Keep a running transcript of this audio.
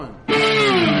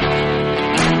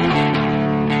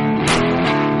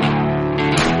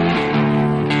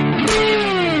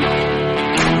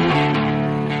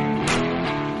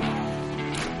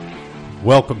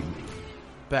Welcome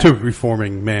Back. to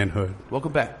Reforming Manhood,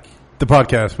 Welcome back. the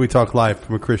podcast. We talk life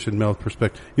from a Christian male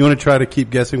perspective. You want to try to keep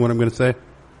guessing what I'm going to say?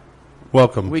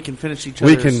 Welcome. We can finish each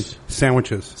We other's can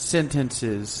sandwiches.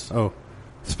 sentences. Oh,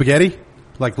 spaghetti,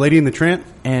 like Lady in the Tramp.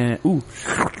 And, ooh.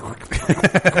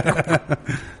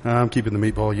 I'm keeping the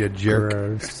meatball, you jerk.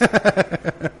 Gross.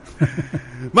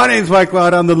 My name's Mike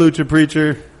Loud. I'm the Lucha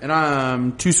Preacher. And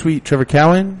I'm Too Sweet Trevor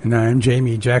Cowan. And I'm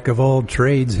Jamie, Jack of all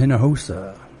trades,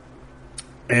 Hinojosa.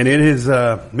 And it is,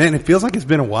 man, it feels like it's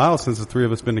been a while since the three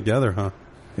of us been together, huh?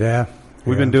 Yeah.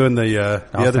 We've been doing the Off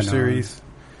other and on. series.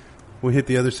 We hit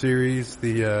the other series,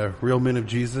 the Real Men of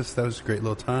Jesus. That was a great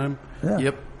little time. Yeah.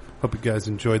 Yep. Hope you guys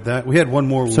enjoyed that. We had one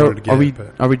more we So wanted to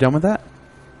get. are we done with that?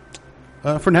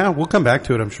 But, for now, we'll come back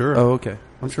to it, I'm sure. Oh, okay.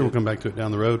 I'm sure we'll come back to it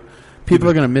down the road. People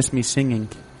are going to miss me singing.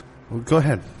 Well, go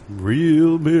ahead.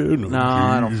 Real Men of No,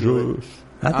 I don't feel it. Jesus.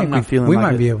 I think I'm not feeling we like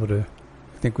might it. be able to.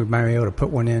 I think we might be able to put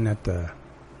one in at the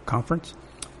conference.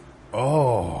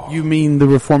 Oh. You mean the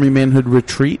Reforming Manhood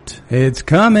Retreat? It's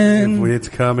coming. It's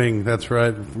coming. That's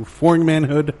right. Reforming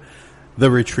Manhood, the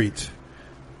retreat.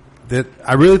 That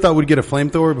I really thought we'd get a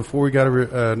flamethrower before we got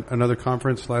another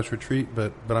conference / retreat,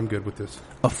 but I'm good with this.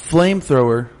 A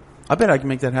flamethrower. I bet I can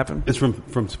make that happen. It's from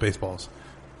Spaceballs.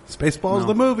 Spaceballs No.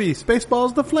 the movie.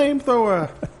 Spaceballs the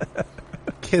flamethrower.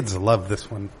 Kids love this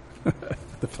one.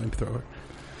 The flamethrower.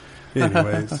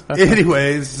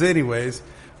 Anyways.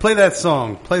 Play that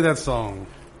song.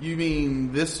 You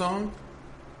mean this song?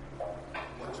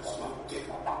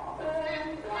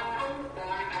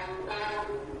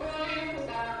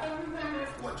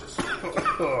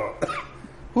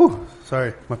 Whew,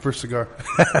 sorry, my first cigar.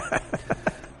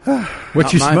 What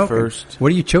Not you my smoking? first.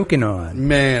 What are you choking on?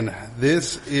 Man,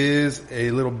 this is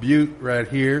a little beaut right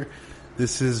here.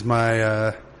 This is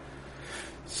my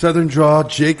Southern Draw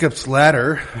Jacob's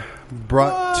Ladder,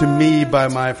 brought to me by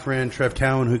my friend Trev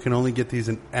Cowan, who can only get these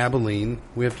in Abilene.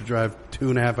 We have to drive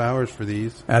 2.5 hours for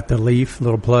these. At the Leaf,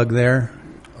 little plug there.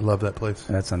 I love that place.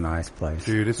 That's a nice place.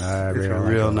 Dude, it's I really like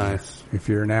real it. nice. If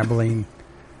you're in Abilene,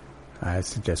 I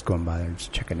suggest going by there and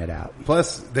just checking it out.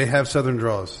 Plus, they have Southern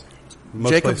Draws.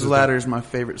 Most Jacob's places Ladder is my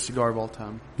favorite cigar of all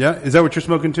time. do. Yeah? Is that what you're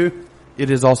smoking too? It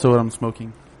is also what I'm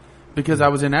smoking. Because I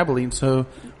was in Abilene, so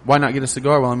why not get a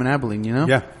cigar while I'm in Abilene, you know?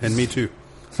 Yeah, and me too.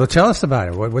 So tell us about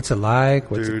it. What's it like?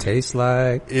 What's Dude. it taste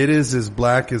like? It is as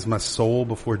black as my soul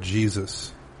before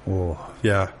Jesus. Oh,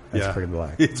 Yeah, That's yeah. pretty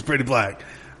black. It's pretty black.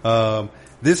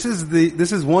 This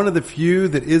is one of the few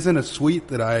that isn't a sweet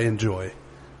that I enjoy.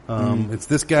 It's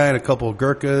this guy and a couple of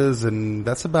Gurkhas, and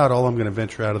that's about all I'm going to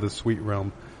venture out of the sweet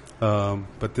realm.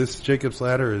 But this Jacob's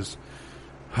Ladder is,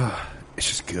 it's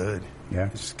just good. yeah.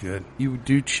 It's just good. You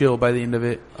do chill by the end of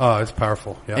it. Oh, it's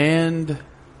powerful. Yeah. And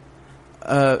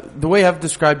the way I've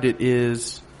described it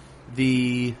is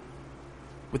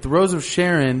with the Rose of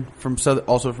Sharon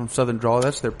also from Southern Draw.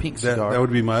 That's their pink that cigar.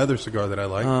 would be my other cigar that I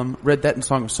like. Read that in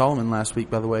Song of Solomon last week,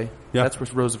 by the way. Yeah. That's where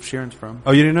Rose of Sharon's from.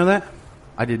 Oh, you didn't know that?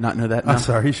 I did not know that. No. I'm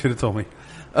sorry. You should have told me.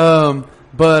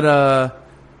 But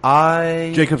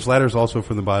I Jacob's Ladder is also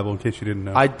from the Bible, in case you didn't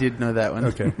know. I did know that one.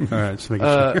 Okay. All right. Just making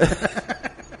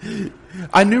sure.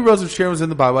 I knew Rose of Sharon was in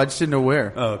the Bible. I just didn't know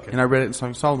where. Oh, okay. And I read it in Song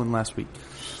of Solomon last week.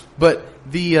 But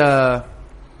the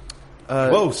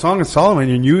Whoa, Song of Solomon,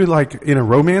 and you like in a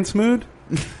romance mood?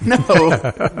 no, Do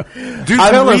I'm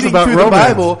tell us reading about through romance.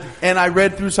 the Bible, and I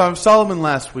read through Song of Solomon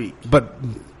last week. But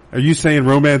are you saying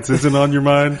romance isn't on your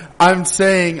mind? I'm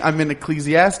saying I'm in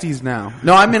Ecclesiastes now.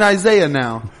 No, I'm in Isaiah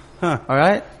now. Huh. All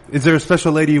right. Is there a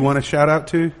special lady you want to shout out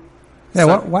to? Yeah,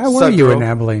 Suck- why were suck, you bro. in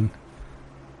Abilene?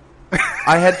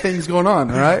 I had things going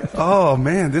on. All right. Oh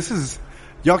man, this is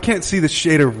y'all can't see the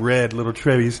shade of red little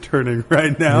Trevi's turning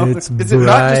right now. It's Is it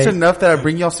not just bright. enough that I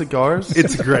bring y'all cigars?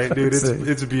 It's great, dude.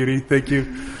 It's a beauty. Thank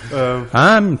you.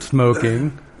 I'm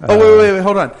smoking. Oh wait,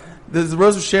 hold on. There's the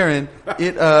Rose of Sharon.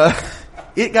 It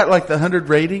got like the 100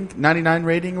 rating, 99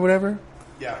 rating or whatever.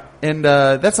 Yeah. And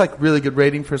that's like really good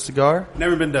rating for a cigar.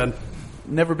 Never been done.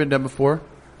 Never been done before.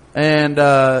 And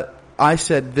I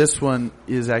said this one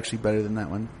is actually better than that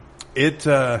one. It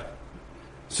so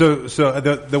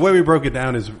the way we broke it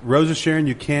down is Rose of Sharon,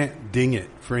 you can't ding it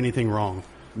for anything wrong.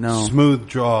 No. Smooth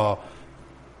draw,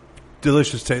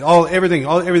 delicious taste,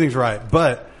 everything's right.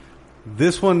 But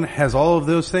this one has all of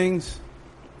those things.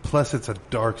 Plus, it's a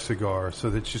dark cigar, so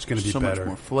it's just going to be So better. much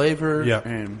more flavor. Yeah.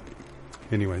 And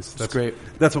Anyways, that's great.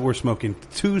 That's what we're smoking.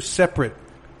 Two separate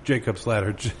Jacob's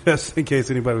Ladder, just in case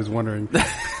anybody was wondering.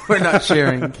 we're not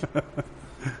sharing.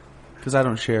 Because I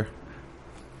don't share.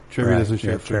 Trevor doesn't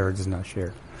share. Yeah, Trevor does not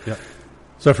share. Yep.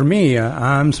 So for me,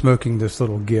 I'm smoking this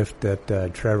little gift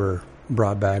that Trevor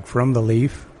brought back from the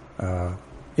Leaf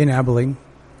in Abilene.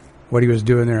 what he was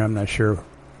doing there. I'm not sure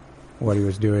what he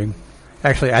was doing.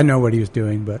 Actually, I know what he was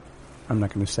doing, but I'm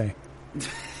not going to say.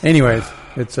 Anyways,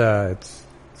 it's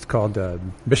called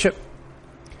Bishop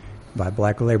by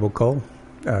Black Label Co.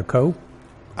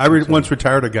 I once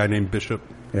retired a guy named Bishop.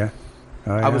 Yeah.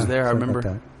 Oh, I was there. I something remember.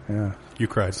 like that. Yeah. You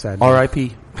cried. Sad.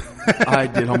 R.I.P. I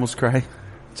did almost cry.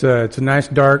 It's a nice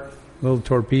dark little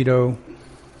torpedo,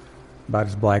 about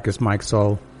as black as Mike's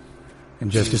soul,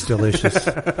 and just as delicious.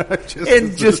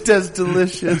 Just as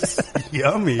delicious.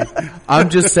 Yummy. I'm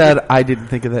just sad I didn't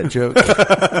think of that joke.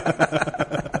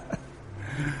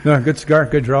 No, good cigar,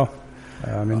 good draw.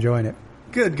 I'm enjoying it.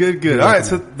 Good. All right,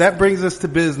 so that brings us to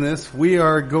business. We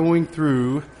are going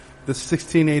through the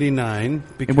 1689.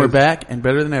 And we're back and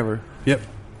better than ever. Yep.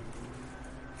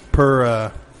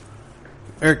 Per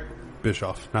Eric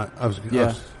Bischoff. I was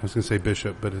going to say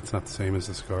Bishop, but it's not the same as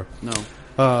the cigar. No.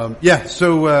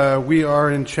 So we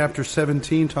are in chapter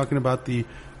 17 talking about the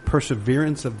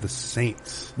perseverance of the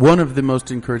saints. One of the most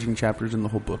encouraging chapters in the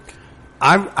whole book.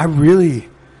 I really...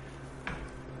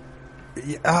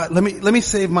 let me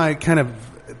save my kind of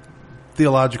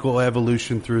theological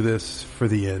evolution through this for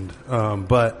the end.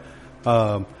 But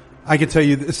I can tell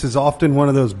you this is often one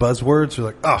of those buzzwords.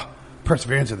 You're like,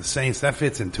 perseverance of the saints, that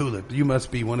fits in Tulip. You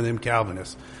must be one of them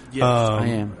Calvinists. Yes, I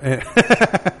am.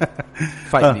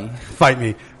 Fight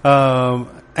me.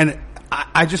 And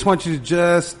I just want you to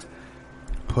just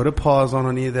put a pause on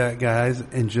any of that, guys,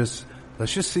 and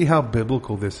let's just see how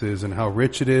biblical this is and how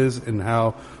rich it is and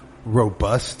how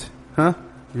robust. Huh?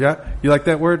 Yeah? You like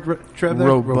that word, Trev?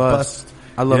 Robust.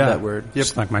 I love that word. Yep.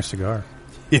 Just like my cigar.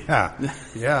 Yeah.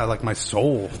 Yeah, like my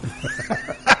soul.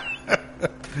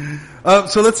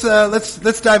 So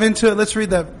let's dive into it. Let's read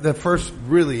the first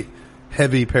really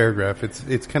heavy paragraph.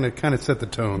 It's kind of set the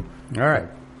tone. All right.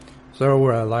 So,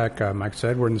 like Mike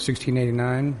said, we're in the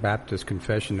 1689 Baptist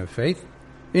Confession of Faith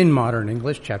in modern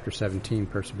English, chapter 17,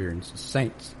 Perseverance of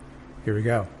Saints. Here we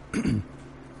go.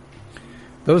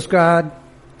 Those God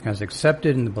has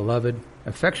accepted in the beloved,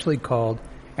 effectually called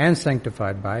and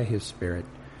sanctified by his Spirit,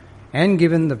 and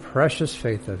given the precious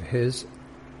faith of his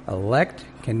elect,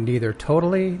 can neither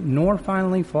totally nor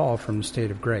finally fall from the state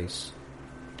of grace.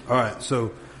 All right,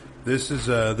 so this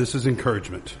is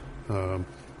encouragement.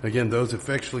 Again, those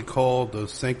effectually called,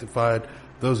 those sanctified,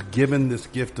 those given this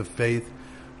gift of faith,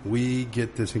 we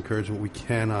get this encouragement. We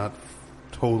cannot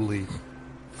totally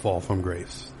fall from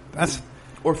grace.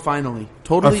 Or finally.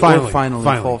 Totally or finally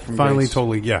fall from finally, grace.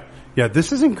 totally, yeah. Yeah,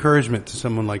 this is encouragement to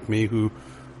someone like me who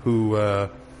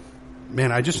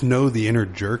man, I just know the inner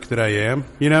jerk that I am,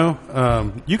 you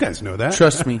know? You guys know that.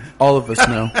 Trust me, all of us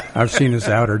know. I've seen his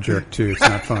outer jerk, too. It's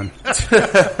not fun.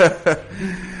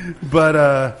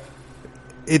 But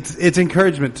it's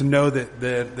encouragement to know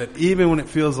that even when it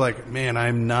feels like, man,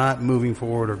 I'm not moving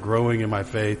forward or growing in my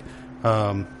faith,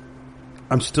 I'm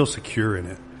still secure in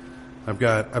it. I've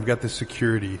got this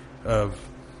security of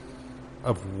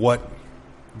what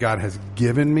God has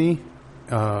given me.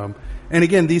 And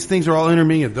again, these things are all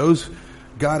intermingled. Those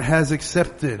God has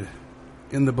accepted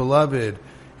in the beloved,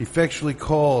 effectually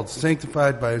called,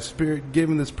 sanctified by his Spirit,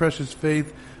 given this precious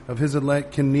faith of his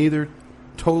elect, can neither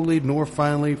totally nor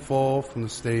finally fall from the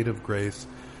state of grace.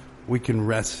 We can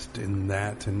rest in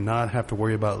that and not have to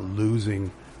worry about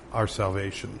losing our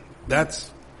salvation. That's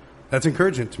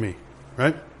encouraging to me,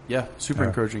 right? Yeah, super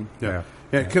encouraging. Yeah.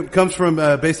 It comes from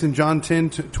based in John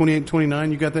 10, 28 and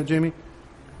 29. You got that, Jamie?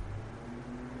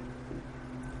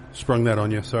 Sprung that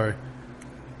on you, sorry.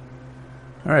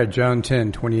 All right, John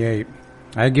 10:28.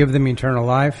 I give them eternal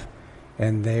life,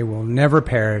 and they will never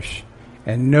perish,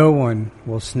 and no one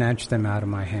will snatch them out of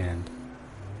my hand.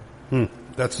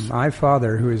 That's My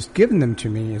Father, who has given them to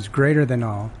me, is greater than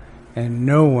all, and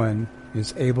no one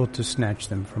is able to snatch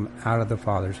them from out of the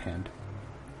Father's hand.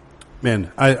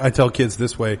 Man, I tell kids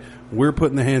this way: we're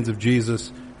put in the hands of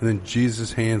Jesus, and then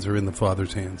Jesus' hands are in the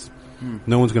Father's hands.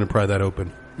 No one's going to pry that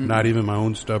open. Not even my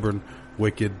own stubborn,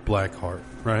 wicked, black heart.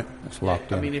 Right? It's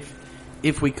locked in. I mean,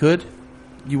 if we could,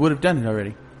 you would have done it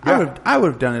already. Yeah. I would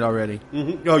have done it already.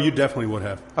 Mm-hmm. Oh, you definitely would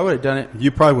have. I would have done it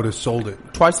You probably would have sold it.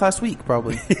 twice last week,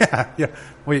 probably. Yeah.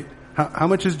 Wait, how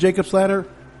much is Jacob's ladder?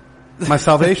 My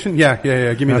salvation? Yeah.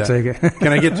 Give me I'll that. take it.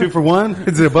 Can I get 2 for 1?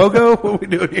 Is it a BOGO? What are we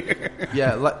doing here?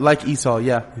 Yeah, like Esau,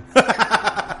 yeah.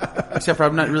 Except for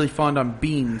I'm not really fond on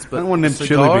beans, but I don't want them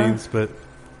cigar, chili beans, but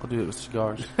I'll do it with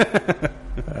cigars. all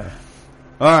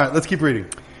right, let's keep reading.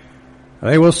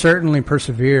 They will certainly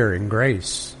persevere in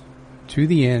grace to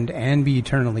the end and be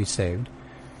eternally saved,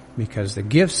 because the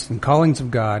gifts and callings of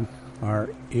God are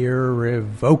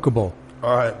irrevocable.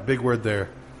 All right, big word there.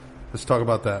 Let's talk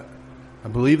about that. I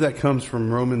believe that comes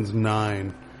from Romans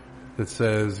 9. that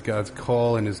says God's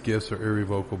call and his gifts are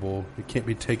irrevocable. It can't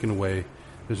be taken away.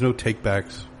 There's no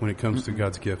takebacks when it comes to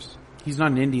God's gifts. He's not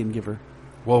an Indian giver.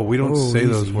 Whoa, we don't say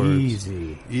those words.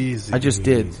 Easy. I just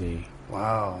did. Easy.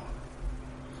 Wow.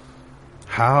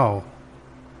 How?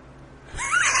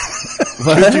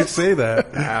 What? Could you say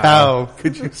that? How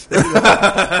could you say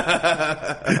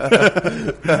that?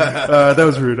 That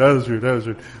was rude.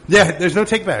 Yeah, there's no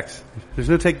takebacks. There's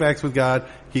no takebacks with God.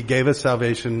 He gave us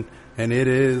salvation, and it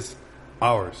is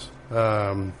ours.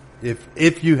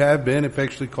 If you have been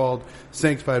effectually called,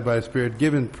 sanctified by the Spirit,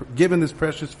 given this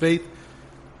precious faith,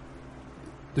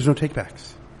 there's no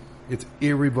takebacks. It's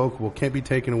irrevocable. Can't be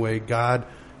taken away.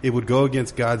 It would go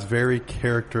against God's very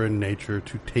character and nature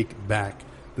to take back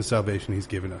the salvation he's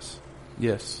given us.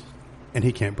 Yes. And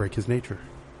he can't break his nature.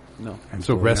 No.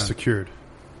 So rest secured.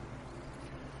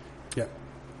 Yeah.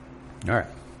 All right.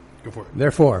 Go for it.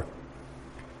 Therefore,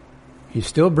 he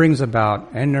still brings about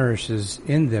and nourishes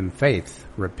in them faith,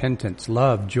 repentance,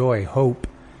 love, joy, hope,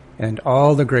 and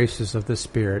all the graces of the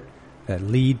Spirit that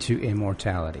lead to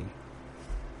immortality.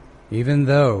 Even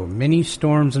though many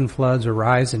storms and floods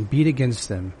arise and beat against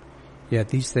them, yet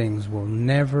these things will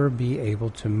never be able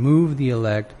to move the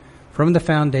elect from the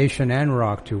foundation and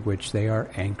rock to which they are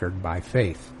anchored by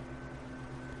faith.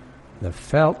 The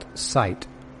felt sight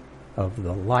of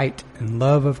the light and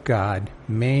love of God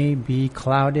may be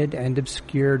clouded and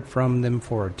obscured from them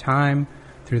for a time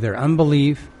through their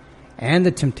unbelief and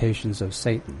the temptations of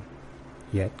Satan.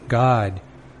 Yet God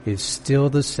is still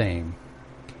the same.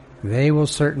 They will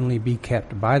certainly be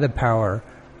kept by the power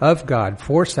of God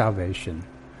for salvation,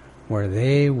 where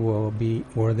they will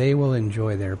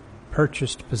enjoy their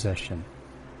purchased possession.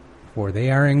 For they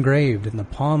are engraved in the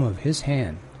palm of his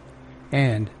hand,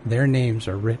 and their names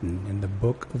are written in the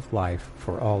book of life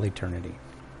for all eternity.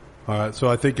 All right, so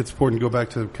I think it's important to go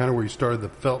back to kind of where you started. The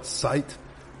felt sight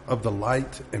of the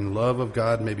light and love of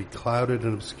God may be clouded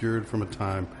and obscured from a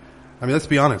time. I mean, let's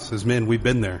be honest. As men, we've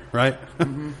been there, right?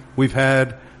 Mm-hmm. We've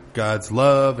had God's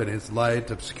love and his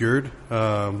light obscured,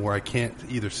 where I can't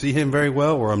either see him very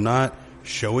well or I'm not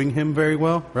showing him very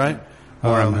well, right?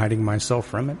 Or I'm hiding myself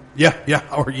from it.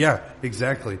 Yeah,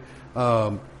 exactly.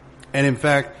 And in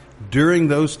fact, during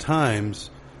those times,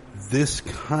 this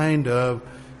kind of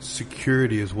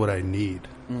security is what I need.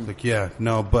 It's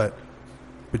like, but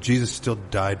Jesus still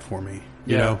died for me.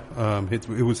 You know, it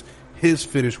was his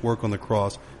finished work on the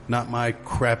cross, not my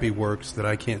crappy works that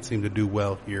I can't seem to do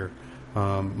well here.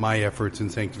 My efforts in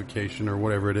sanctification or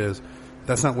whatever it is.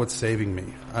 That's not what's saving me.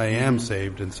 I am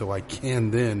saved, and so I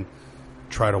can then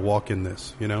try to walk in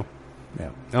this, you know?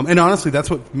 Yeah. And honestly, that's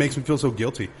what makes me feel so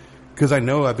guilty, because I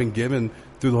know I've been given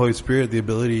through the Holy Spirit the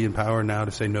ability and power now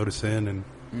to say no to sin,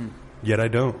 and yet I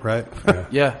don't, right?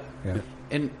 Yeah.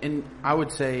 And I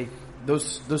would say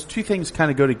those two things kind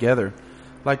of go together.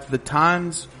 Like the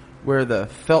times where the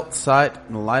felt sight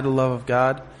and the light of love of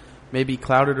God may be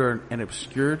clouded and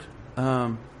obscured,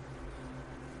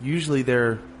 usually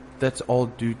that's all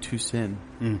due to sin.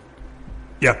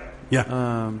 Yeah.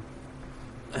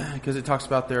 Because it talks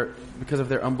about because of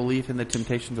their unbelief and the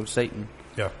temptations of Satan.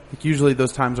 Yeah. Like usually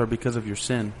those times are because of your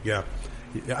sin. Yeah.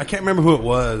 I can't remember who it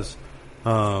was.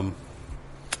 A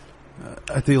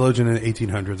theologian in the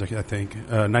 1800s, I think,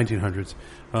 1900s.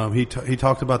 He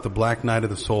talked about the black night of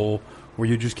the soul, where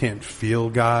you just can't feel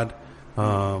God,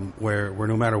 where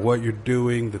no matter what you're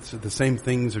doing, the same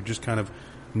things are just kind of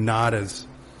not as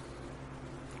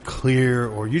clear,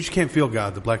 or you just can't feel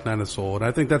God, the black night of the soul. And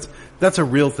I think that's a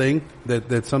real thing,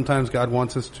 that sometimes God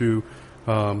wants us to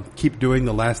keep doing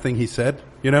the last thing he said,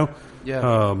 you know?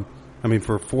 Yeah. I mean,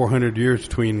 for 400 years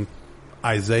between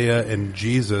Isaiah and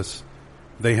Jesus,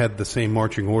 they had the same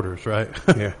marching orders, right?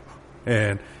 Yeah.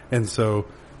 And so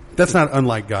that's not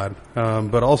unlike God,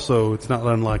 but also it's not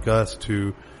unlike us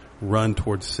to run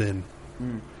towards sin.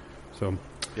 So,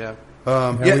 yeah.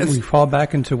 We fall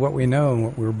back into what we know and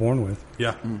what we were born with.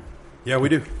 Yeah. Yeah, we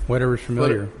do. Whatever's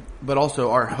familiar. But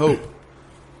also our hope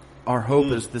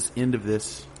is this end of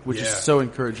this, which is so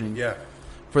encouraging. Yeah.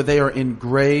 For they are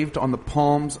engraved on the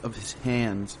palms of his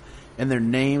hands, and their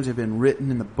names have been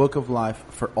written in the book of life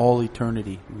for all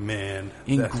eternity. Man.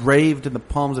 Engraved in the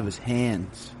palms of his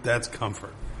hands. That's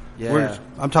comfort. Yeah.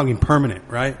 I'm talking permanent,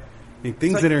 right? I mean,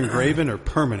 things that are engraven are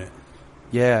permanent.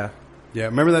 Yeah. Yeah.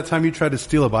 Remember that time you tried to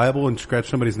steal a Bible and scratch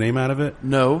somebody's name out of it?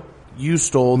 No. You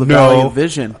stole the Valley of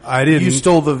Vision. I didn't. You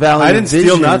stole the Valley of Vision. I didn't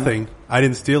steal nothing. I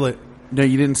didn't steal it. No,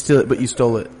 you didn't steal it, but you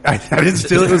stole it. I didn't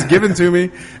steal it. It was given to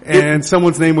me, and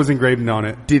someone's name was engraved on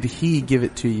it. Did he give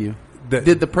it to you?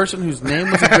 Did the person whose name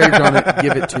was engraved on it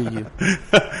give it to you?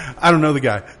 I don't know the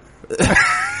guy.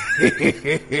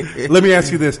 Let me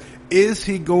ask you this. Is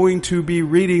he going to be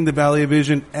reading the Valley of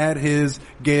Vision at his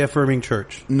gay-affirming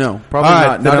church? No, probably All right,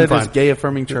 not. then Not I'm at his fine.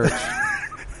 gay-affirming church.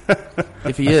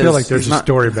 If he is, feel like there's he's a not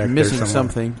story back there missing somewhere.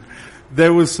 something.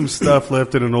 There was some stuff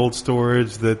left in an old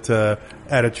storage that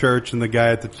at a church, and the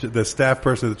guy at the staff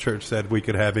person at the church said we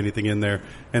could have anything in there,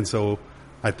 and so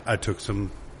I took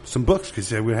some books because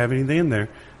he said we have anything in there.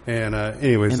 And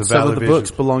anyways, And the some Valley of the Vision. books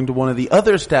belonged to one of the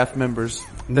other staff members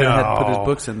that had put his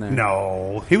books in there.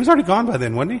 No, he was already gone by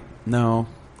then, wasn't he? No,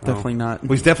 definitely not.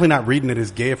 Well, he's definitely not reading at his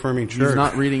gay-affirming church. He's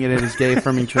not reading it at his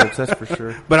gay-affirming church, that's for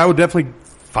sure. But I would definitely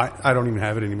fight. I don't even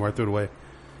have it anymore. I threw it away.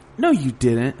 No, you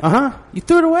didn't. Uh-huh. You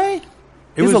threw it away?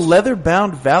 It was a was-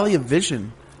 leather-bound Valley of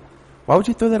Vision. Why would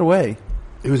you throw that away?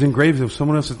 It was engraved with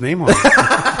someone else's name on it.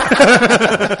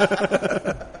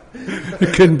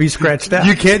 It couldn't be scratched out.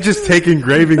 You can't just take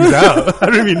engravings out. I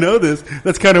don't even know this.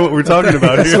 That's kind of what we're talking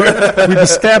about here. We've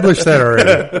established that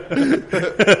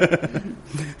already.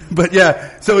 But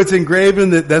yeah, so it's engraved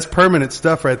in that's permanent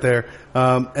stuff right there.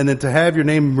 And then to have your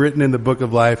name written in the book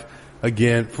of life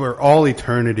again for all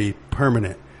eternity,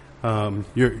 permanent.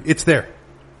 It's there.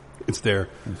 It's there.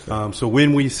 So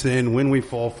when we sin, when we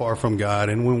fall far from God,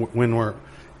 and when we're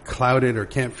clouded or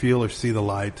can't feel or see the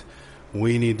light,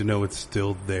 we need to know it's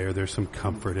still there. There's some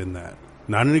comfort in that.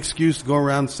 Not an excuse to go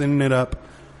around sinning it up,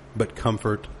 but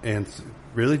comfort and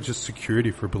really just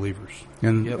security for believers.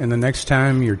 And the next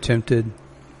time you're tempted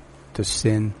to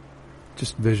sin,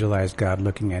 just visualize God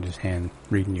looking at his hand,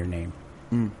 reading your name.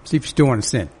 See if you still want to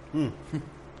sin.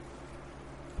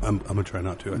 I'm going to try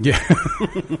not to. Yeah.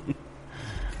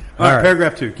 All right, right.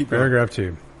 paragraph 2. Keep going. Paragraph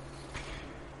 2.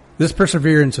 This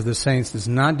perseverance of the saints does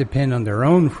not depend on their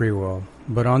own free will,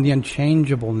 but on the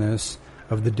unchangeableness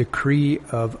of the decree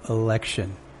of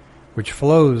election, which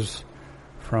flows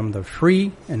from the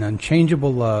free and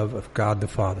unchangeable love of God the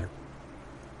Father.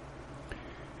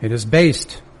 It is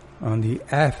based on the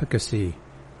efficacy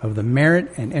of the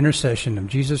merit and intercession of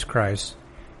Jesus Christ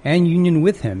and union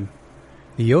with him,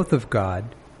 the oath of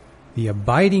God, the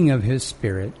abiding of his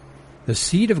Spirit, the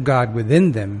seed of God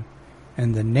within them,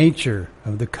 and the nature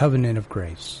of the covenant of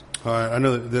grace. All right, I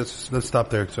know that let's stop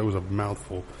there because that was a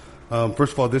mouthful.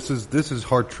 First of all, this is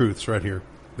hard truths right here.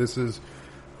 This is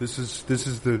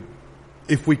the,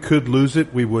 if we could lose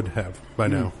it, we would have by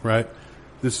now, right?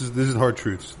 This is hard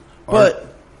truths.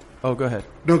 But, go ahead.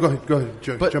 No, go ahead,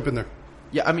 jump in there.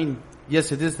 Yeah, I mean,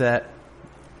 yes, it is that.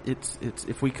 It's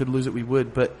if we could lose it, we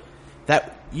would. But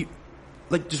that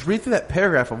just read through that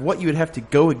paragraph of what you would have to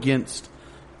go against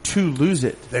to lose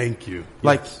it. Thank you.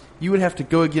 Like, Yes. you would have to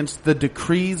go against the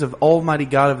decrees of Almighty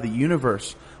God of the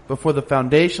universe before the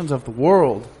foundations of the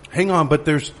world. Hang on, but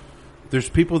there's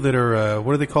people that are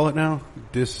what do they call it now?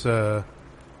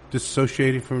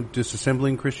 Dissociating from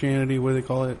disassembling Christianity. What do they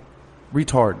call it?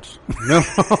 Retards.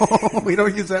 No, we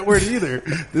don't use that word either.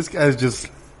 This guy's just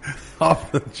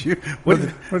off the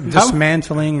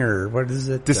Dismantling, or what is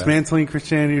it? dismantling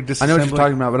Christianity or I disassembling? know what you're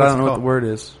talking about, but I don't know what the word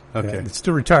is. Okay. It's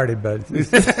still retarded, but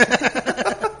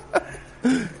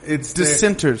It's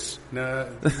Dissenters. No,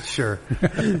 sure.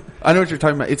 I know what you're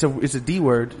talking about. It's a D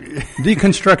word.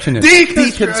 deconstructionist.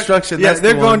 Deconstruction, Yeah, that's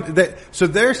they're the one. going. So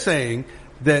they're saying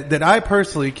that I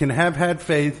personally can have had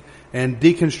faith and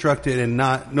deconstruct it and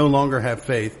no longer have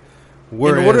faith.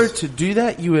 Whereas, In order to do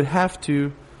that, you would have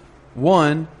to,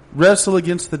 1, wrestle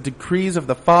against the decrees of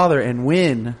the Father and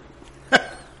win.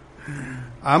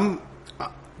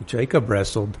 Jacob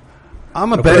wrestled.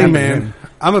 I'm a According betting to man. him.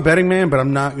 I'm a betting man, but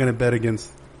I'm not going to bet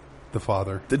against the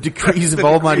Father. The decrees of The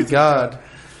Almighty decrees of God. God.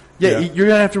 Yeah, Yeah. you're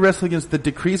going to have to wrestle against the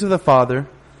decrees of the Father,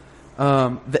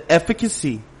 the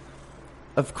efficacy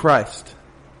of Christ,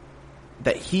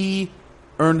 that He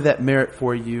earned that merit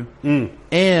for you,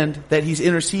 and that He's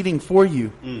interceding for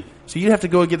you. So you'd have to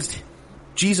go against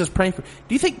Jesus praying for.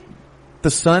 Do you think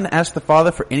the Son asked the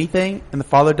Father for anything and the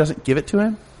Father doesn't give it to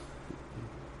Him?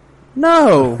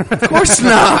 No, of course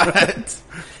not.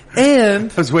 And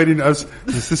I was waiting. Is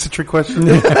this a trick question?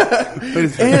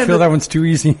 I feel that one's too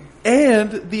easy.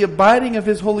 and the abiding of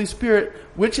His Holy Spirit,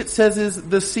 which it says is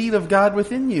the seed of God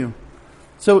within you.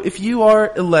 So if you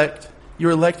are elect,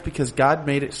 you're elect because God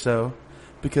made it so,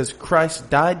 because Christ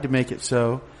died to make it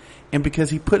so, and because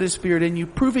He put His Spirit in you,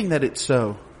 proving that it's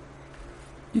so.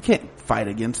 You can't fight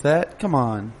against that. Come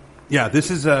on. Yeah,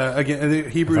 this is again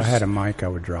Hebrews. If I had a mic, I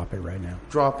would drop it right now.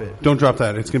 Drop it. Don't drop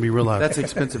that. It's going to be real loud. That's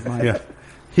expensive, Mike. Yeah.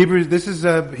 Hebrews. This is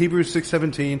Hebrews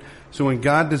 6:17. So when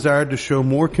God desired to show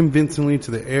more convincingly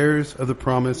to the heirs of the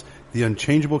promise the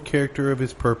unchangeable character of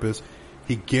His purpose,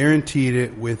 He guaranteed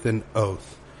it with an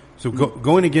oath. So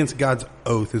going against God's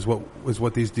oath is what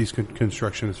these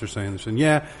deconstructionists are saying. They're saying,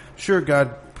 yeah, sure,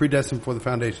 God predestined for the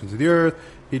foundations of the earth.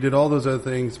 He did all those other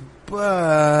things,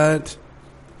 but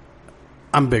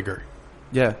I'm bigger.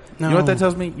 Yeah. No. You know what that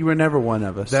tells me? You were never one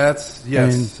of us. That's You're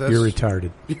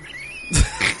retarded.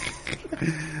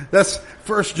 That's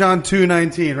 1 John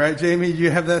 2:19, right, Jamie?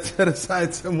 You have that set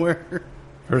aside somewhere?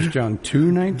 1 John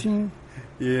 2:19?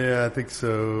 Yeah, I think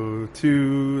so.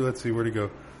 Let's see, where'd it go?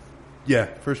 Yeah,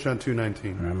 1 John 2:19.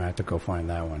 I'm going to have to go find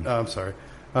that one. I'm sorry.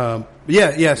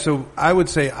 Yeah, so I would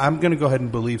say I'm going to go ahead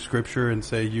and believe Scripture and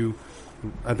say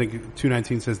I think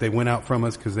 2:19 says they went out from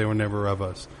us because they were never of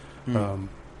us.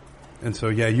 And so,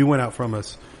 yeah, you went out from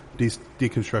us,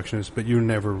 deconstructionists, but you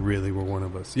never really were one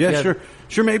of us. Yeah,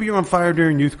 sure, maybe you're on fire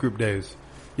during youth group days.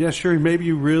 Yeah, sure, maybe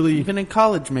you really... Even in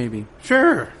college, maybe.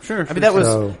 Sure. I mean, that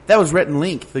was Rhett and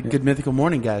Link, the Good Mythical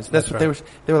Morning guys. That's what right.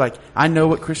 They were like, I know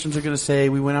what Christians are going to say.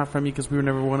 We went out from you because we were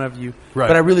never one of you. Right.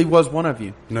 But I really was one of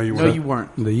you. No, you weren't. No, you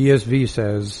weren't. The ESV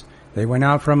says, they went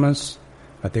out from us,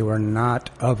 but they were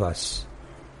not of us.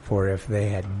 For if they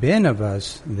had been of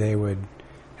us, they would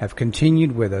have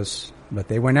continued with us, but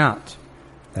they went out,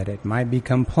 that it might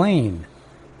become plain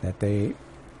that they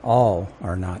all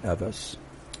are not of us.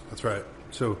 That's right.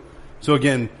 So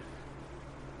again,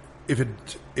 if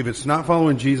it's not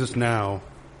following Jesus now,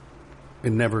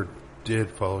 it never did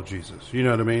follow Jesus. You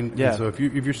know what I mean? Yeah. And so if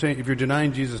you're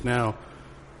denying Jesus now,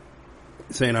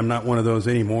 saying I'm not one of those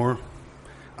anymore,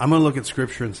 I'm going to look at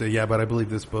Scripture and say, yeah, but I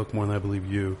believe this book more than I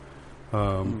believe you.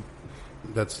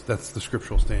 That's the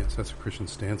scriptural stance. That's a Christian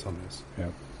stance on this. Yeah.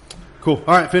 Cool.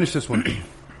 All right, finish this one.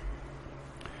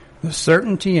 The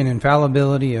certainty and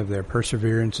infallibility of their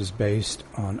perseverance is based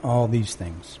on all these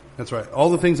things. That's right. All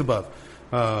the things above.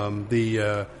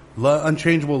 The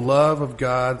unchangeable love of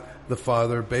God the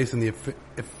Father based on the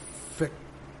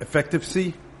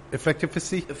efficacy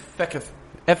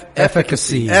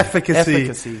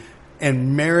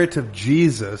and merit of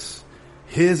Jesus,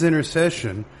 His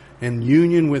intercession and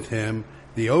union with Him,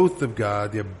 the oath of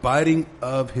God, the abiding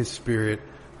of His Spirit,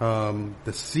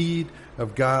 the seed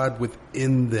of God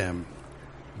within them.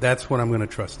 That's what I'm going to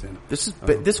trust in.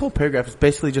 This whole paragraph is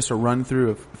basically just a run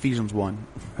through of Ephesians 1.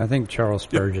 I think Charles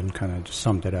Spurgeon kind of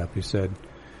summed it up. He said,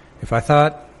 if I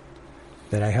thought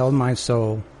that I held my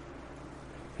soul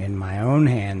in my own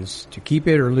hands to keep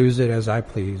it or lose it as I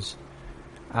please,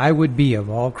 I would be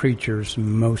of all creatures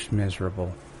most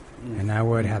miserable, and I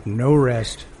would have no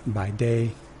rest by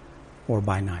day or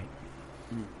by night.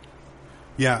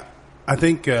 Yeah, I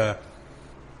think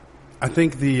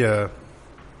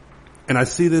and I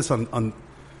see this on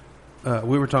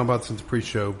we were talking about since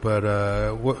pre-show, but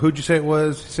who'd you say it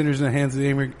was? Sinners in the Hands of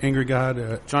the Angry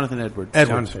God? Jonathan Edwards.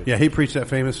 Jonathan. Yeah, he preached that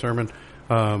famous sermon,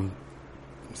 and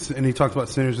he talked about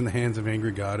sinners in the hands of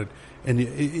angry God. And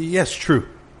yes, true,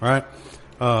 right?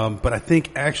 But I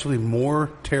think actually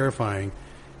more terrifying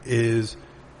is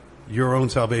your own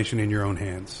salvation in your own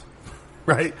hands,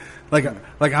 right? Like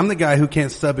I'm the guy who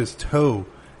can't stub his toe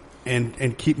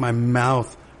and keep my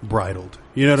mouth bridled.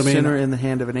 You know what I mean? Sinner in the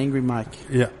hand of an angry Mike.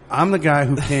 Yeah. I'm the guy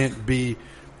who can't be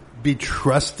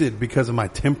trusted because of my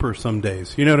temper some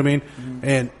days. You know what I mean?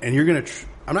 Mm-hmm. And you're going to,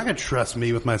 I'm not going to trust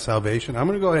me with my salvation. I'm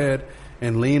going to go ahead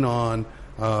and lean on,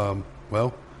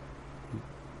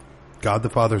 God the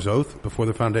Father's oath before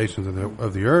the foundations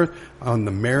of the earth, on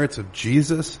the merits of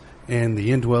Jesus and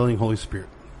the indwelling Holy Spirit.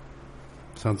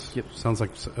 Sounds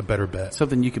like a better bet.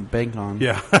 Something you can bank on.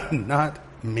 Yeah. Not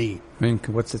me. I mean,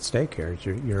 what's at stake here? It's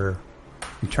your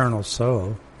eternal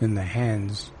soul in the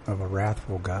hands of a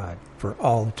wrathful God for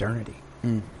all eternity.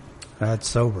 That's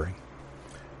sobering.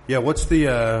 Yeah, what's the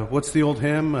old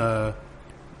hymn?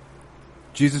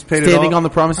 Jesus paid it all. Standing on the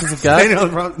promises of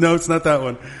God? No, it's not that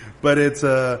one. But it's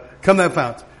come that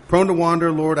fount. Prone to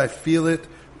wander, Lord, I feel it.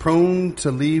 Prone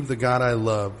to leave the God I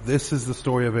love. This is the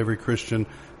story of every Christian.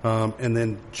 And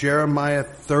then Jeremiah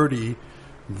 30,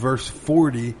 verse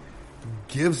 40,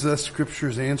 gives us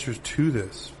Scripture's answers to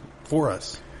this for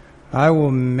us. I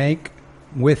will make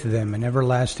with them an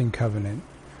everlasting covenant,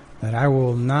 that I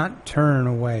will not turn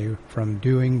away from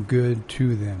doing good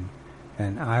to them.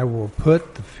 And I will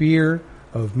put the fear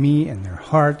of me in their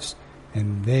hearts,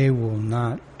 and they will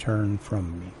not turn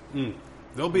from me.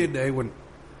 There'll be a day when,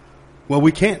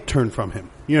 we can't turn from Him.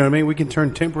 You know what I mean? We can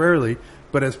turn temporarily,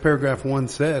 but as paragraph 1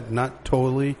 said, not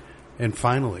totally and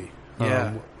finally.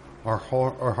 Yeah. Our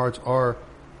hearts are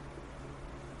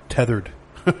tethered,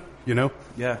 you know?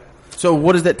 Yeah. So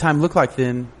what does that time look like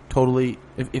then, totally,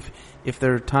 if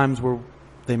there are times where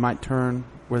they might turn,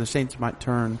 where the saints might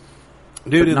turn,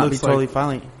 dude, but it not looks be totally like,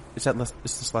 finally, it's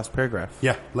this last paragraph.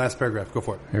 Yeah, last paragraph. Go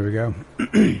for it. Here we go.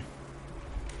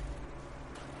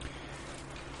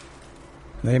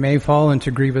 They may fall into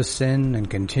grievous sin and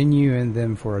continue in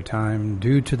them for a time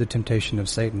due to the temptation of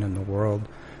Satan in the world,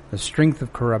 the strength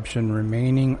of corruption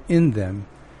remaining in them,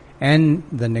 and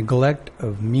the neglect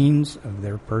of means of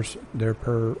their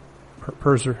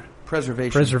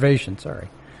preservation.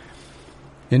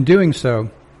 In doing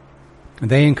so,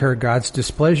 they incur God's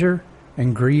displeasure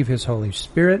and grieve His Holy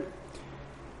Spirit.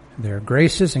 Their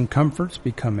graces and comforts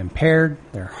become impaired,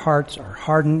 their hearts are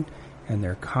hardened, and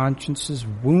their consciences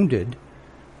wounded.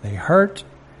 They hurt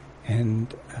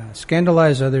and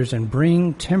scandalize others and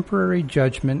bring temporary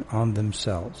judgment on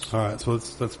themselves. All right, so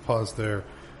let's pause there.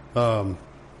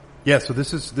 Yeah, so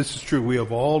this is true. We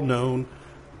have all known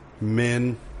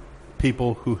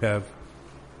people who have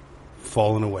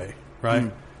fallen away, right?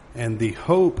 Mm. And the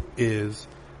hope is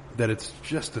that it's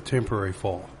just a temporary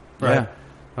fall, right?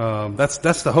 Yeah.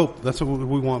 That's the hope. That's what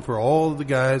we want for all of the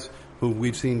guys who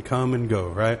we've seen come and go,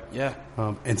 right? Yeah.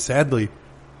 And sadly,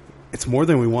 it's more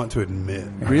than we want to admit.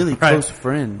 Really right? Close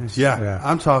friends. Yeah.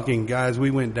 I'm talking guys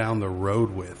we went down the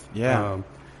road with. Yeah.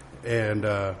 And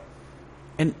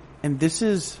this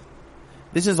is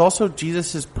also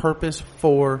Jesus' purpose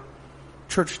for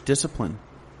church discipline.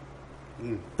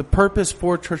 Mm. The purpose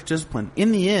for church discipline.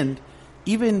 In the end,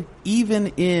 even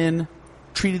in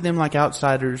treating them like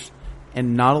outsiders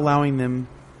and not allowing them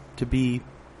to be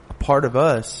a part of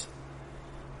us,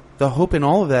 the hope in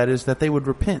all of that is that they would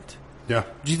repent. Yeah.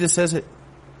 Jesus says it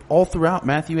all throughout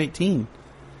Matthew 18,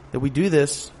 that we do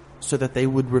this so that they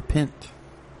would repent.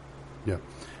 Yeah.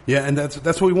 Yeah, and that's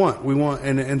what we want. We want,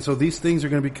 and so these things are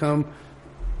going to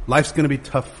life's going to be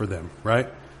tough for them, right?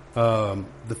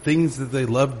 The things that they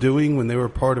loved doing when they were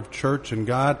part of church and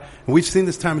God, and we've seen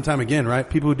this time and time again, right?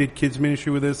 People who did kids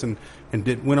ministry with us and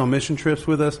went on mission trips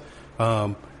with us,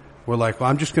 were like, well,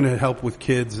 I'm just going to help with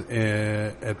kids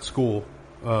at school,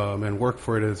 and work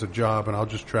for it as a job, and I'll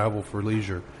just travel for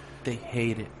leisure. They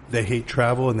hate it. They hate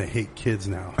travel and they hate kids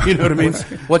now. You know what I mean?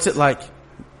 What's it like?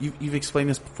 You've explained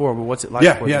this before, but what's it like?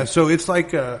 Yeah. So it's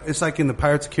like in the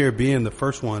Pirates of the Caribbean, the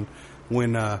first one,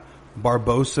 when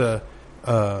Barbosa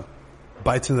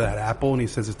bites into that apple and he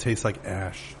says it tastes like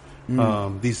ash.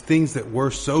 Mm. These things that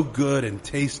were so good and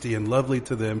tasty and lovely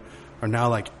to them are now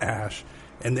like ash.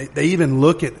 And they even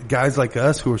look at guys like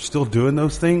us who are still doing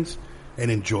those things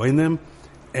and enjoying them.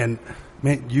 And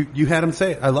man, you had them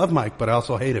say it. I love Mike, but I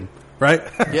also hate him. Right?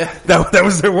 Yeah. that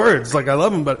was their words. Like, I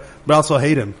love him, but I also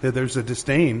hate him. There's a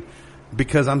disdain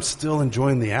because I'm still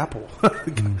enjoying the apple.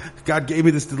 God gave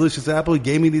me this delicious apple. He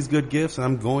gave me these good gifts, and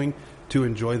I'm going to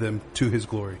enjoy them to His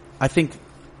glory. I think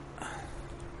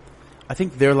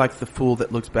they're like the fool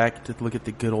that looks back to look at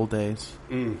the good old days.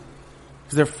 Because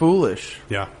they're foolish.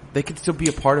 Yeah. They could still be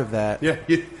a part of that. Yeah.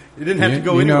 You didn't have to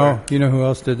go anywhere. You know who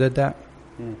else did that?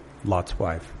 Lot's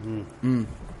wife.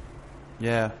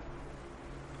 Yeah.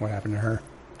 What happened to her?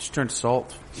 She turned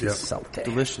salt. She's salty.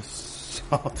 Delicious.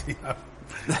 Salty. I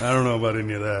don't know about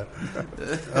any of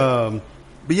that.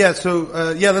 But yeah, so,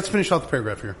 let's finish off the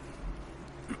paragraph here.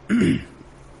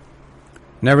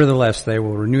 Nevertheless, they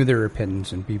will renew their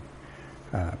repentance and be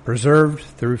preserved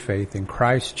through faith in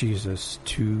Christ Jesus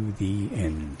to the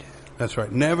end. That's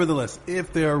right. Nevertheless,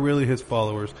 if they are really His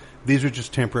followers, these are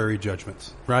just temporary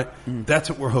judgments, right? That's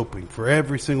what we're hoping for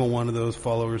every single one of those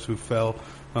followers who fell,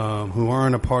 who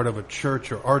aren't a part of a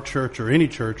church or our church or any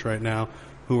church right now,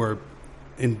 who are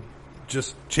in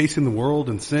just chasing the world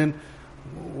and sin.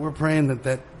 We're praying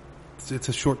that it's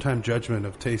a short time judgment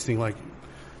of tasting like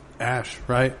ash,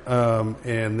 right?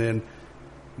 And then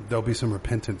there'll be some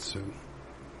repentance soon.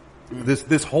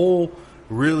 This whole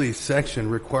really section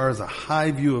requires a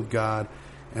high view of God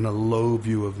and a low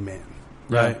view of man,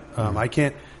 right? I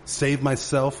can't save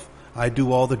myself. I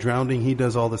do all the drowning. He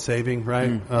does all the saving,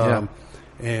 right?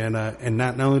 And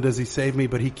not only does He save me,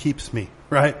 but He keeps me,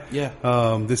 right? Yeah.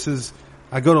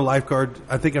 I go to lifeguard.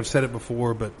 I think I've said it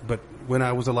before, but when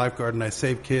I was a lifeguard and I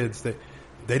saved kids, they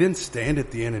didn't stand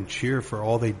at the end and cheer for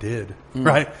all they did,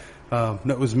 right? No,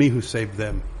 it was me who saved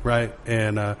them, right?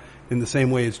 And in the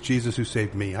same way, it's Jesus who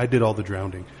saved me. I did all the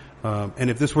drowning. And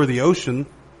if this were the ocean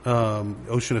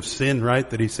of sin, right,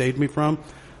 that He saved me from,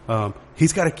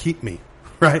 He's got to keep me,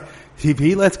 right? If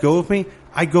He lets go of me,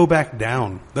 I go back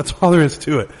down. That's all there is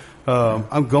to it.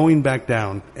 I'm going back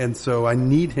down. And so I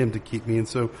need Him to keep me. And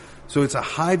so it's a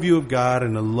high view of God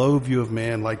and a low view of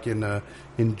man, like in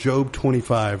Job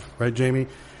 25, right, Jamie?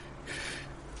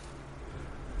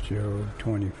 Job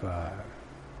 25.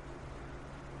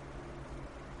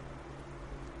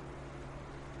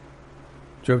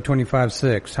 Job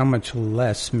 25:6. How much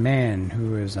less man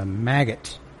who is a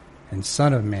maggot and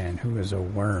son of man who is a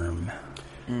worm.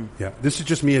 Yeah, this is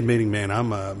just me admitting, man,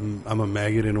 I'm a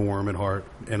maggot and a worm at heart,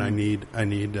 and I need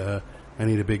I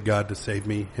need a big God to save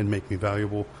me and make me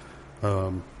valuable.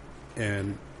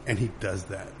 And he does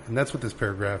that. And that's what this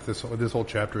paragraph, this whole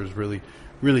chapter is really,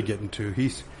 really getting to.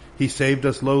 He saved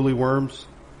us lowly worms.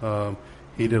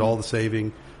 He did all the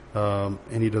saving, and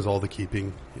he does all the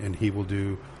keeping, and he will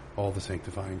do all the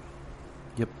sanctifying.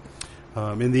 Yep.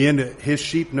 In the end, his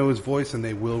sheep know his voice and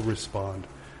they will respond.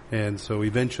 And so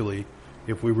eventually,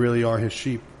 if we really are his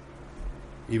sheep,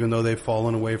 even though they've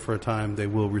fallen away for a time, they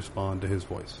will respond to his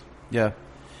voice. Yeah.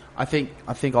 I think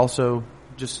also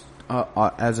just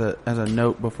as a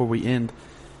note before we end,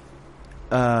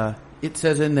 it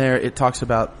says in there, it just talks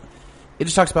about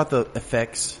the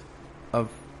effects of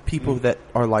people that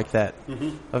are like that,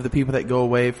 of the people that go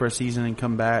away for a season and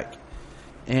come back.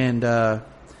 And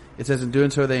it says, in doing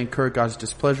so, they incur God's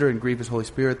displeasure and grieve his Holy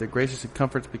Spirit. Their graces and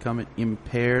comforts become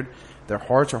impaired. Their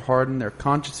hearts are hardened. Their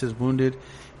conscience is wounded.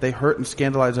 They hurt and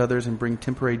scandalize others and bring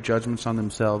temporary judgments on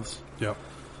themselves. Yeah.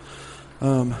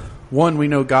 One, we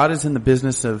know God is in the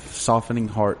business of softening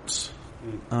hearts.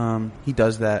 He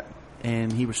does that,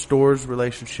 and he restores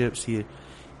relationships. He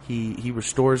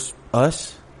restores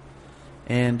us,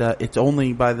 and it's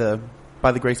only by the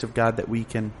grace of God that we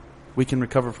can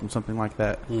recover from something like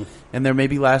that. And there may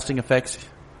be lasting effects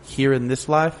here in this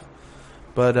life,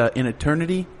 but in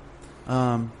eternity,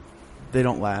 they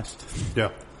don't last. Yeah.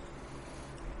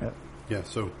 Yeah.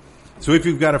 So if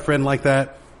you've got a friend like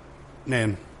that,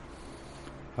 man,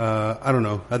 I don't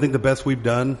know. I think the best we've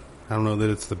done, I don't know that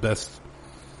it's the best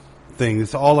thing.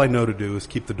 It's all I know to do is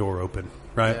keep the door open,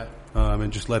 right? Yeah.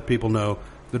 And just let people know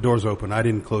the door's open. I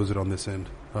didn't close it on this end.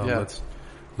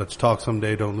 Let's talk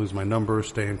someday. Don't lose my number.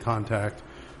 Stay in contact.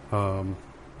 And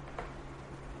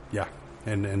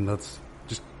let's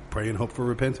just pray and hope for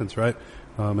repentance, right?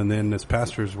 And then as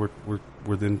pastors, we're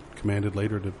then commanded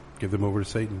later to give them over to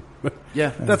Satan.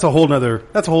 Yeah, that's a whole nother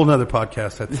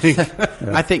podcast, I think.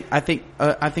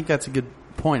 I think that's a good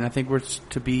point. I think we're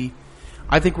to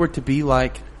be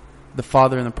like the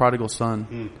father and the prodigal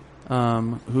son,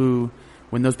 who,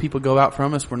 when those people go out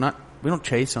from us, we don't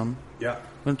chase them. Yeah.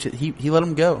 He let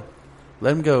them go.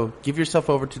 Let him go. Give yourself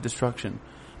over to destruction.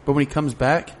 But when he comes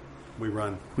back, we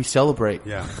run. We celebrate.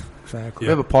 Yeah. Exactly. We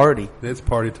have a party. It's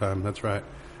party time. That's right.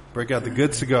 Break out the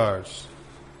good cigars.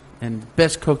 And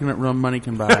best coconut rum money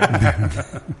can buy.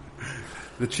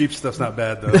 The cheap stuff's not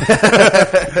bad, though.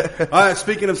 All right,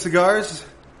 speaking of cigars,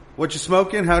 what you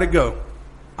smoking? How'd it go?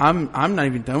 I'm not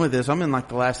even done with this. I'm in like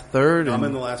the last third. I'm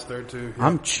in the last third, too. Yeah.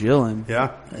 I'm chilling.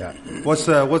 Yeah? Yeah.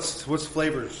 What's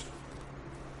flavors?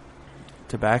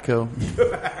 Tobacco.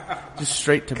 Just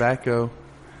straight tobacco.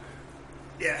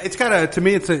 Yeah, it's kind of, to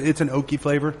me, it's an oaky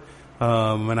flavor,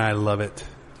 and I love it.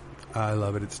 I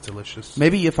love it. It's delicious.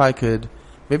 Maybe if I could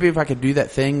do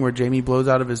that thing where Jamie blows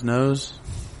out of his nose,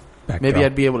 maybe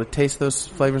I'd be able to taste those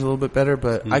flavors a little bit better,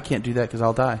 but I can't do that because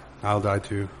I'll die. I'll die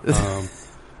too.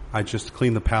 I just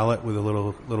clean the palate with a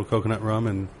little coconut rum,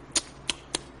 and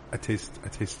I taste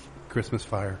Christmas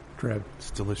fire. Trev.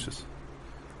 It's delicious.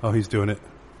 Oh, he's doing it.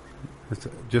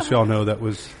 Just so y'all know, that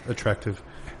was attractive.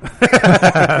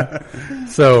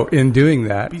 So in doing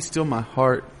that, Be still my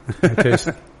heart. I taste,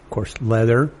 of course,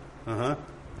 leather. Uh-huh.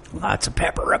 Lots of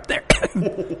pepper up there.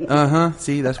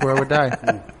 See, that's where I would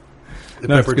die.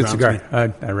 No, it's a good drowns cigar.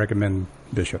 me. I recommend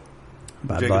Bishop.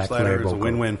 By Jacob Black Slider is Label a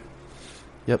win-win.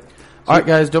 Yep. All right,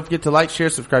 guys, don't forget to like, share,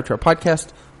 subscribe to our podcast,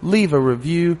 leave a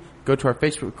review, go to our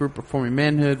Facebook group, Reforming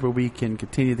Manhood, where we can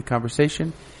continue the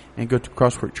conversation, and go to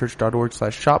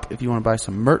crossworkchurch.org/shop if you want to buy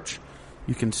some merch.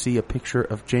 You can see a picture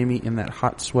of Jamie in that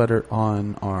hot sweater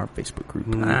on our Facebook group.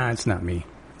 It's not me.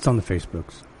 It's on the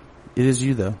Facebooks. It is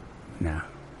you, though. Nah,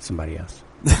 somebody else.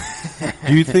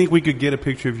 Do you think we could get a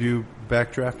picture of you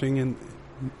backdrafting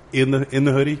in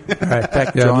the hoodie? All right,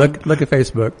 Back yeah, John. look at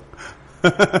Facebook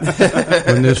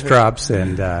when this drops,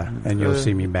 and you'll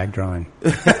see me back drawing,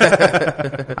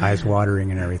 eyes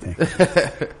watering and everything.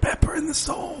 Pepper in the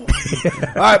soul.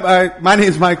 All right, my name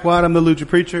is Mike Watt. I'm the Lucha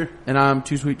Preacher. And I'm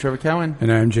Too Sweet Trevor Cowan.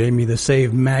 And I'm Jamie the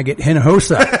Saved Maggot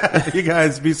Hinojosa. You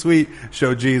guys be sweet.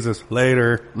 Show Jesus.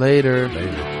 Later. Later.